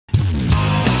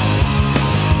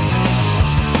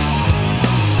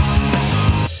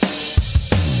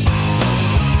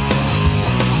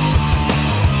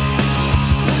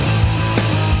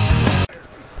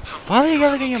Fala aí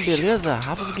galerinha, beleza?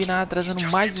 Rafa Guinar trazendo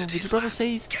mais um vídeo pra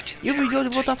vocês. E o vídeo de hoje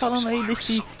eu vou estar falando aí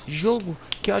desse jogo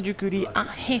que eu adquiri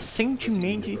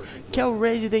recentemente, que é o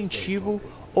Resident Evil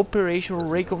Operation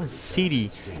Raccoon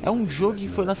City. É um jogo que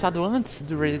foi lançado antes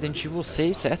do Resident Evil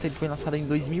 6, certo? Ele foi lançado em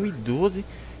 2012,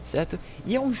 certo?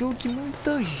 E é um jogo que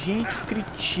muita gente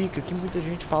critica, que muita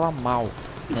gente fala mal,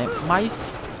 né? Mas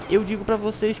eu digo pra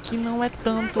vocês que não é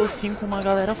tanto assim como a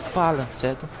galera fala,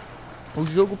 certo? O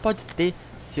jogo pode ter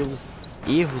seus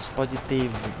erros, pode ter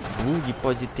bug,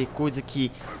 pode ter coisa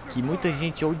que muita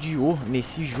gente odiou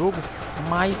nesse jogo,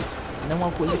 mas não,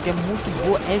 uma coisa que é muito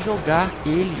boa é jogar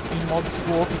ele em modo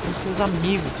co-op com seus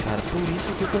amigos, cara. Por isso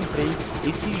que eu comprei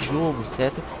esse jogo,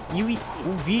 certo? E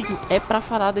o vídeo é pra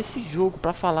falar desse jogo,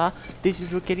 pra falar desse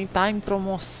jogo que ele tá em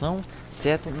promoção,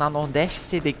 certo? Na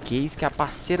Nordeste Keys, que é a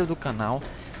parceira do canal.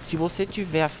 Se você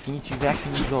tiver afim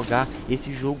de jogar,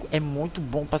 esse jogo é muito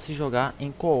bom para se jogar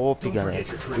em co-op, galera.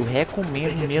 Eu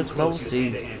recomendo mesmo para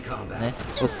vocês, né?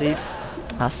 Vocês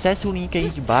acessem o link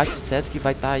aí de baixo, certo? Que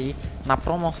vai estar aí na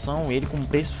promoção, ele com um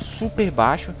preço super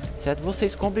baixo, certo?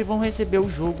 Vocês comprem e vão receber o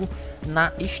jogo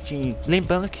na Steam.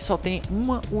 Lembrando que só tem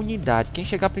uma unidade. Quem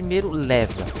chegar primeiro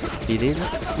leva, beleza?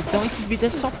 Então esse vídeo é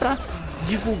só para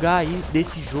divulgar aí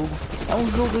desse jogo. É um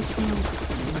jogo assim,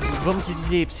 vamos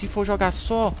dizer, se for jogar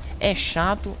só, é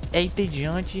chato, é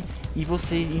entediante e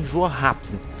você enjoa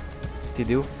rápido,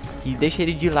 entendeu? E deixa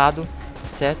ele de lado,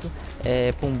 certo?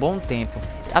 Por um bom tempo.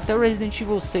 Até o Resident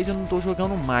Evil 6 eu não tô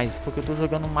jogando mais, porque eu tô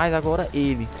jogando mais agora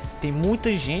ele. Tem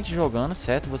muita gente jogando,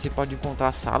 certo? Você pode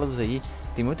encontrar salas aí,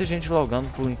 tem muita gente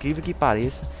jogando, por incrível que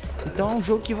pareça. Então é um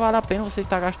jogo que vale a pena você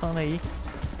estar gastando aí,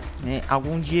 né,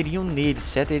 algum dinheirinho nele,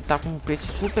 certo? Ele tá com um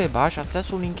preço super baixo.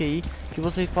 Acesse o link aí que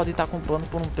vocês podem estar comprando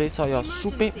por um preço aí, ó,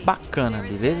 super bacana,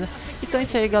 beleza? Então é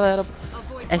isso aí, galera.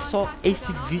 É só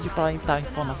esse vídeo para dar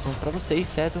informação para vocês,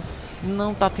 certo?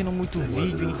 Não tá tendo muito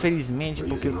vídeo, infelizmente,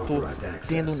 porque eu tô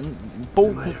tendo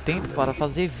pouco tempo para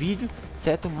fazer vídeo,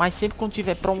 certo? Mas sempre quando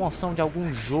tiver promoção de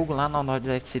algum jogo lá na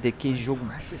Nordeste Keys, jogo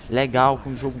legal, com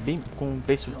um jogo bem, com um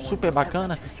preço super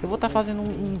bacana, eu vou estar fazendo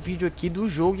um vídeo aqui do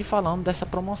jogo e falando dessa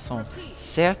promoção,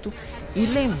 certo? E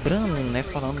lembrando, né,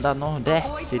 falando da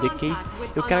Nordeste Keys,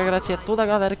 eu quero agradecer a toda a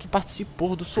galera que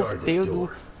participou do sorteio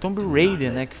do Tomb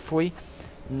Raider, né, que foi,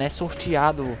 né,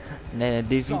 sorteado, né,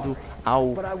 devido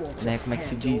ao, né, como é que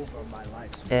se diz,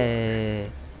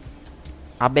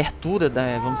 abertura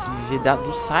da, vamos dizer,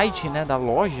 do site, né, da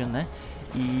loja, né,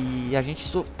 e a gente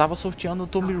tava sorteando o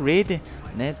Tomb Raider,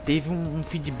 né, teve um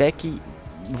feedback,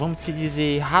 vamos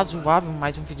dizer, razoável,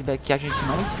 mas um feedback que a gente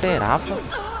não esperava,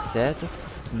 certo?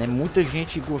 Né, muita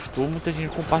gente gostou, muita gente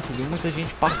compartilhou, muita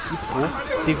gente participou.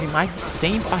 Teve mais de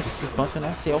 100 participantes, eu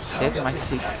não sei ao certo, mas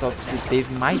sei que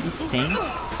teve mais de 100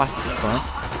 participantes,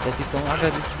 certo? Então eu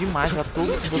agradeço demais a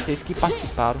todos vocês que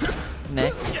participaram,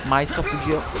 né? Mas só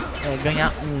podia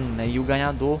ganhar um, né? E o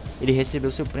ganhador, ele recebeu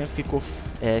seu prêmio, ficou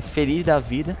feliz da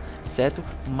vida, certo?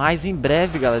 Mas em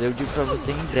breve, galera, eu digo pra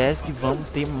vocês em breve que vamos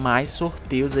ter mais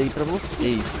sorteios aí pra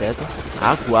vocês, certo?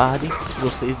 Aguardem,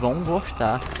 vocês vão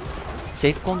gostar.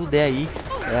 Sempre quando der aí,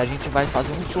 a gente vai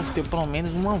fazer um sorteio pelo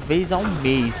menos uma vez ao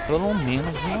mês. Pelo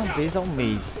menos uma vez ao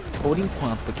mês. Por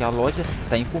enquanto, porque a loja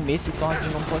tá em começo, então a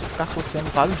gente não pode ficar sorteando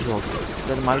vários jogos.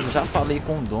 Mas eu já falei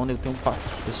com o dono,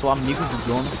 eu sou amigo do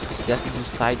dono, certo? Do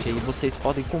site aí. Vocês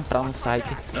podem comprar no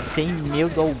site sem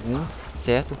medo algum,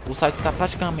 certo? O site tá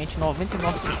praticamente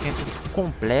 99%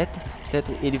 completo,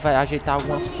 certo? Ele vai ajeitar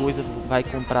algumas coisas, vai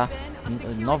comprar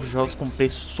novos jogos com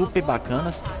preços super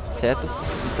bacanas, certo?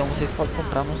 Então vocês podem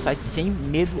comprar no site sem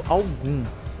medo algum,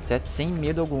 certo? Sem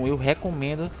medo algum. Eu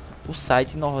recomendo o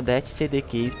site Nordeste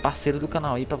Keys, parceiro do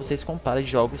canal aí, para vocês comprarem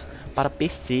jogos para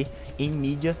PC em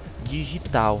mídia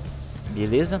digital,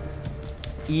 beleza?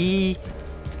 E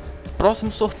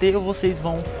próximo sorteio vocês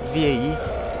vão ver aí,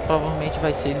 provavelmente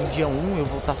vai ser no dia 1, eu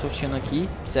vou estar sorteando aqui,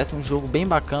 certo? Um jogo bem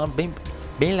bacana, bem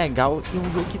legal, e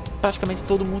um jogo que praticamente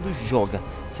todo mundo joga,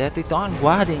 certo? Então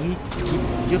aguardem aí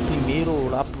que dia 1º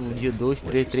ou lá pro dia 2,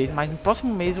 3, mas no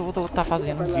próximo mês eu vou estar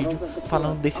fazendo um vídeo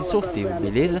falando desse sorteio,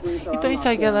 beleza? Então é isso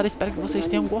aí, galera, espero que vocês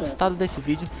tenham gostado desse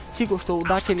vídeo. Se gostou,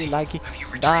 dá aquele like,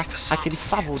 dá aquele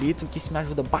favorito, que isso me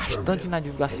ajuda bastante na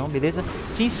divulgação, beleza?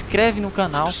 Se inscreve no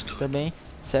canal também,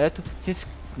 certo?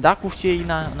 Dá curtir aí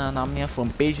na minha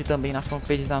fanpage, também na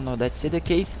fanpage da Nordeste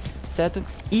Keys, certo?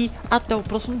 E até o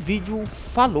próximo vídeo.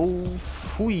 Falou,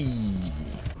 fui!